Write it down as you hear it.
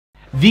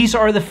These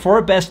are the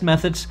 4 best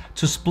methods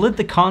to split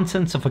the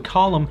contents of a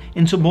column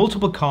into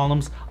multiple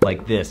columns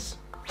like this.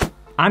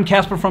 I'm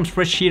Casper from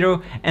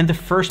Spreadsheeto, and the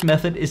first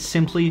method is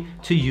simply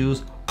to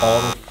use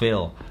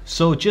autofill.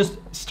 So just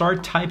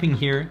start typing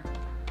here,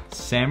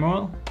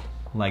 Samuel,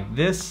 like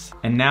this,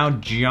 and now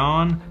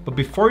John. But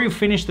before you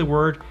finish the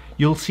word,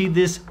 you'll see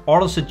this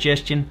auto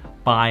suggestion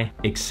by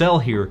Excel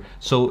here.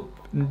 So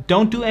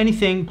don't do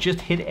anything, just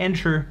hit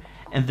enter,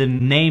 and the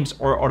names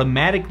are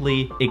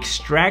automatically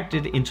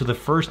extracted into the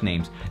first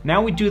names.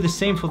 Now we do the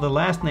same for the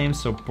last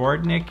names, so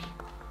Bartnik,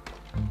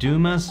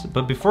 Dumas.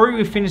 But before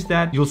we finish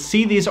that, you'll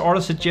see these auto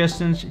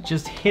suggestions,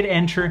 just hit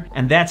enter,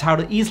 and that's how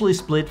to easily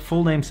split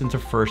full names into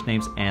first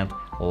names and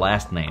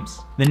last names.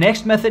 The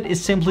next method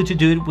is simply to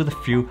do it with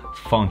a few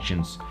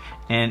functions.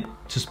 And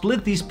to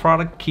split these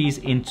product keys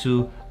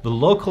into the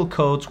local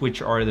codes,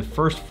 which are the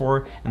first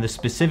 4, and the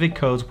specific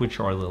codes, which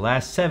are the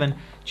last 7,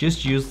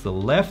 just use the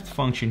left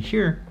function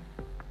here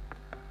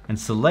and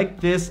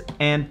select this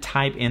and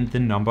type in the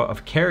number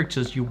of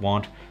characters you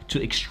want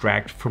to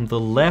extract from the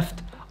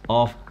left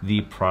of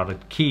the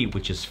product key,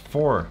 which is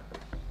 4.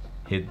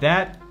 Hit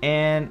that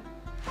and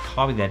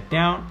copy that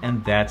down,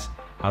 and that's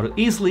how to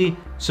easily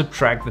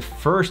subtract the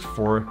first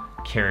 4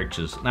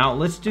 characters. Now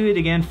let's do it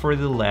again for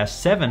the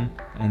last 7,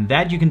 and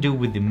that you can do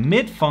with the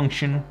mid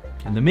function.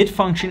 And the mid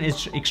function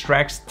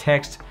extracts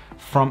text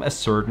from a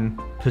certain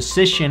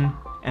position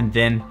and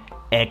then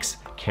X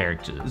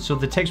characters. So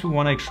the text we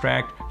want to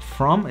extract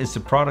from is the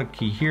product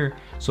key here.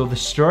 So the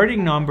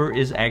starting number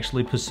is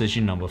actually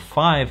position number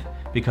 5,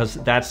 because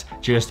that's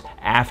just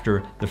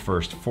after the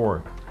first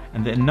 4.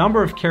 And the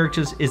number of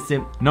characters is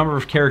the number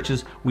of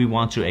characters we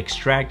want to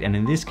extract, and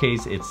in this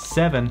case it's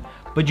 7.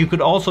 But you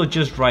could also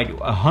just write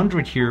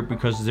 100 here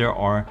because there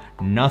are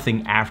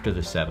nothing after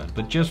the 7.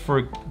 But just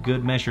for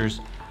good measures,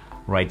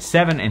 write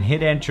 7 and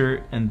hit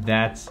enter, and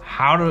that's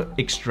how to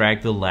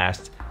extract the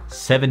last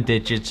 7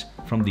 digits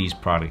from these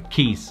product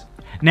keys.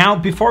 Now,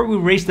 before we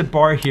raise the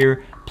bar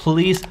here,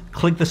 please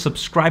click the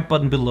subscribe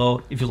button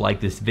below if you like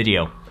this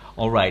video.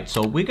 Alright,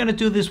 so we're gonna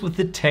do this with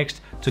the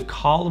text to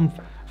column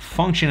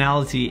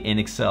functionality in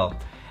Excel.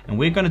 And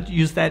we're gonna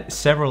use that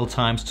several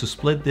times to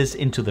split this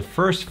into the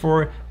first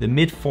 4, the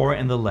mid 4,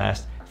 and the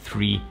last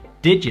 3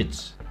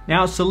 digits.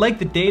 Now select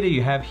the data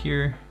you have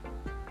here,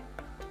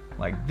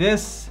 like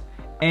this,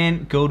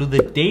 and go to the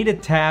Data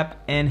tab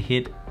and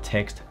hit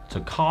Text to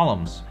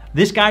Columns.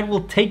 This guide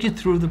will take you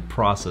through the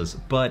process,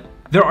 but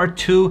there are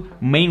 2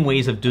 main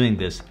ways of doing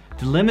this: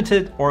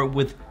 delimited or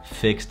with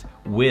fixed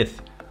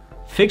width.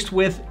 Fixed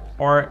width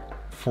are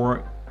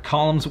for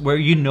columns where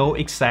you know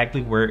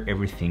exactly where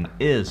everything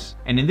is.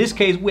 And in this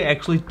case we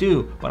actually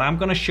do, but I'm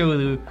gonna show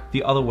you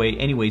the other way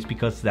anyways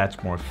because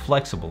that's more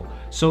flexible.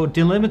 So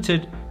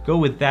delimited, go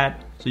with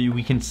that so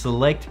we can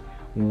select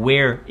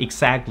where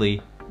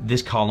exactly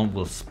this column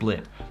will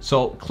split.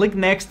 So click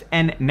next,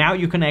 and now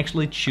you can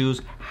actually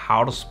choose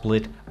how to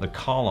split the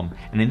column.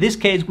 And in this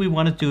case we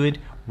want to do it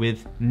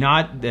with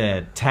not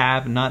the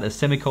tab, not a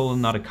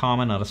semicolon, not a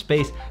comma, not a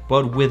space,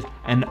 but with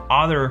an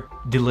other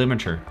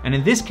delimiter. And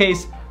in this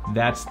case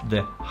that's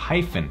the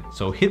hyphen.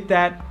 So hit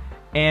that,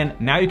 and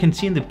now you can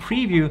see in the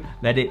preview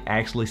that it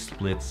actually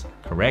splits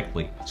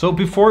correctly. So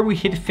before we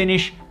hit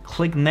finish,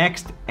 click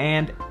next,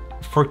 and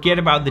forget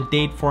about the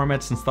date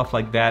formats and stuff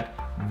like that.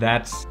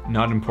 That's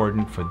not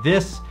important for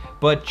this,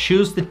 but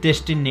choose the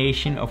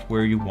destination of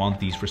where you want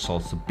these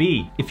results to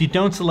be. If you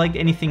don't select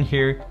anything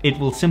here, it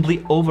will simply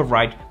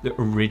overwrite the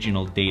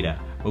original data.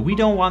 But we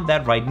don't want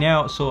that right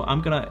now, so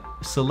I'm gonna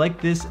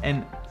select this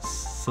and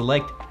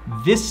select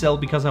this cell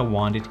because I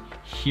want it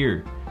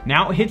here.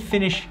 Now hit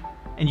finish,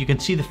 and you can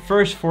see the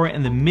first 4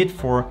 and the mid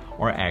 4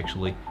 are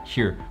actually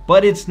here.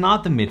 But it's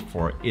not the mid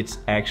 4, it's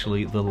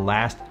actually the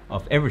last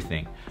of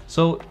everything.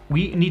 So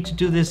we need to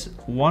do this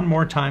one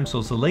more time.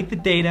 So select the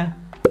data,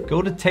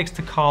 go to Text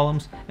to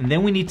Columns, and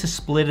then we need to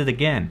split it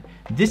again.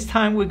 This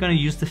time we're going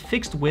to use the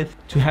fixed width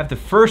to have the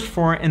first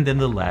 4 and then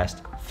the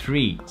last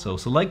 3. So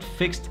select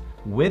fixed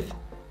width,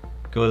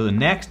 go to the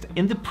next.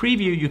 In the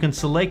preview you can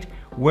select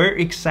where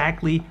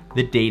exactly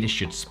the data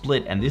should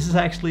split, and this is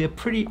actually a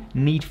pretty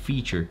neat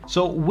feature.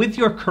 So with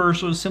your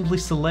cursor simply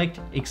select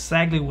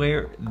exactly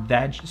where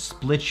that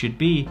split should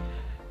be.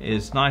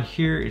 It's not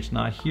here, it's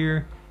not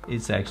here,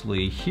 it's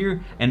actually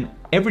here. And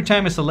every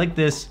time I select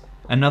this,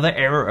 another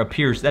error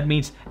appears. That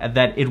means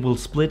that it will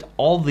split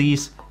all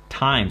these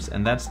times,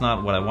 and that's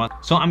not what I want.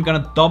 So I'm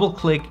gonna double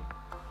click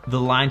the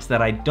lines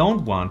that I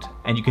don't want,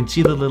 and you can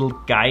see the little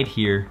guide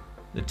here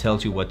that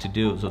tells you what to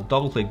do. So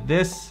double click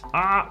this,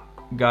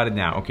 got it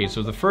now. Okay,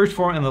 so the first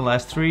 4 and the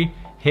last 3,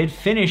 hit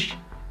finish,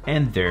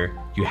 and there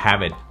you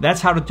have it.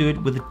 That's how to do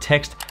it with the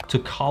text to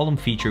column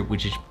feature,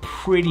 which is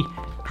pretty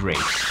great.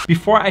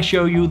 Before I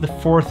show you the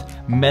 4th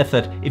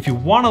method, if you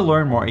want to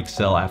learn more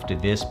Excel after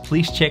this,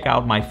 please check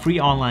out my free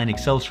online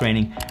Excel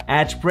training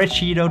at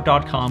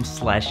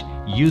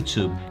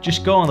spreadsheeto.com/YouTube.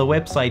 Just go on the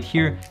website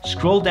here,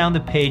 scroll down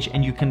the page,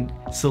 and you can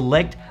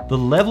select the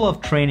level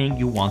of training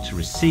you want to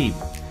receive.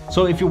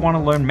 So if you want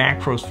to learn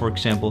macros, for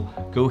example,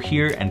 go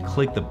here and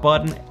click the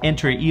button,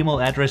 enter your email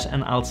address,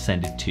 and I'll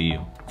send it to you.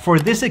 For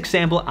this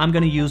example, I'm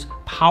gonna use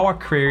Power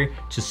Query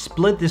to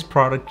split this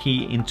product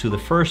key into the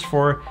first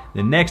 4,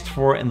 the next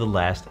 4, and the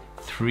last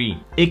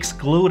 3,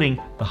 excluding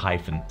the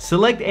hyphen.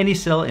 Select any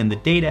cell in the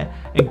data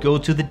and go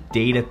to the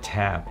Data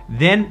tab.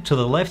 Then to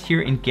the left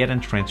here in Get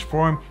and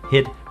Transform,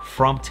 hit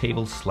From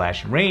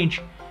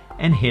Table/Range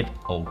and hit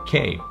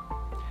OK.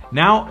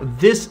 Now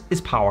this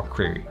is Power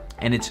Query,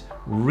 and it's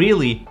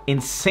really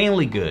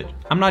insanely good.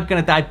 I'm not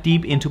gonna dive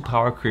deep into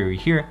Power Query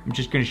here. I'm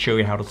just gonna show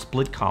you how to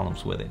split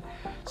columns with it.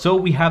 So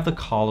we have the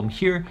column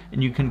here,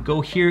 and you can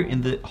go here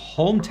in the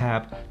Home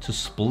tab to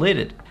split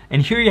it.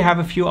 And here you have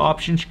a few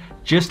options,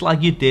 just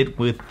like you did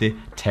with the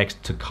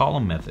text to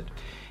column method.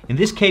 In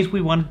this case,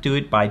 we want to do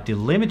it by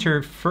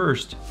delimiter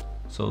first.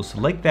 So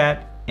select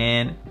that,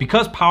 and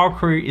because Power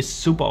Query is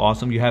super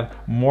awesome, you have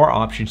more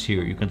options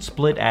here. You can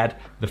split at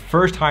the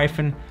first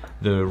hyphen,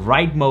 the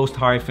rightmost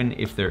hyphen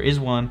if there is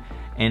one,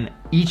 and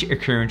each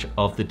occurrence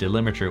of the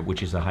delimiter,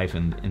 which is a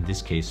hyphen in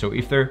this case. So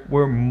if there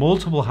were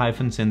multiple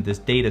hyphens in this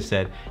data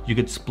set, you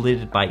could split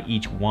it by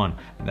each one,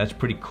 and that's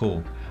pretty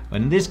cool.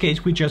 But in this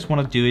case, we just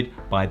want to do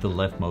it by the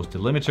leftmost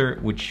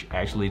delimiter, which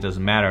actually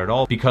doesn't matter at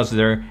all because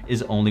there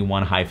is only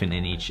one hyphen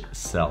in each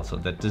cell, so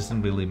that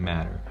doesn't really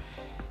matter.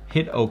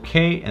 Hit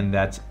OK, and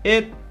that's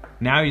it.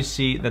 Now you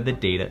see that the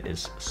data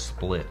is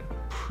split.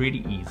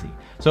 Pretty easy.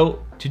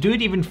 So to do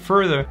it even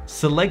further,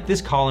 select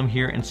this column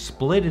here and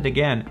split it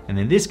again. And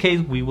in this case,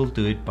 we will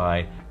do it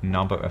by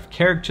number of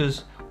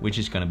characters, which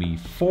is going to be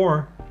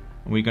 4.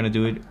 And we're going to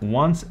do it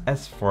once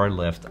as far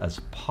left as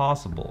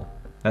possible.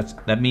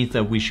 That means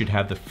that we should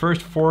have the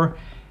first 4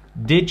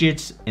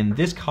 digits in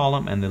this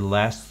column and the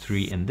last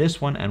 3 in this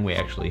one, and we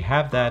actually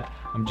have that.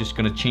 I'm just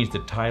going to change the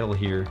title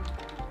here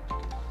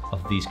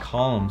of these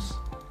columns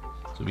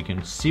so we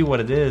can see what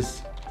it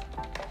is.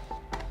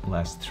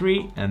 Last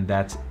 3, and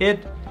that's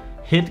it.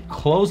 Hit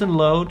close and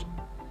load,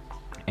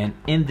 and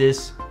in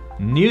this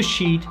new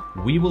sheet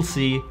we will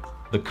see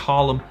the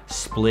column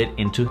split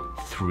into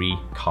 3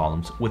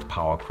 columns with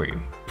Power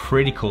Query.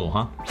 Pretty cool,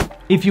 huh?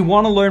 If you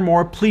want to learn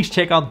more, please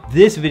check out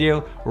this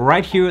video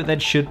right here.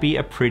 That should be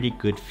a pretty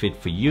good fit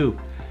for you.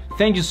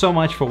 Thank you so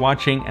much for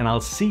watching, and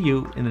I'll see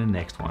you in the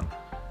next one.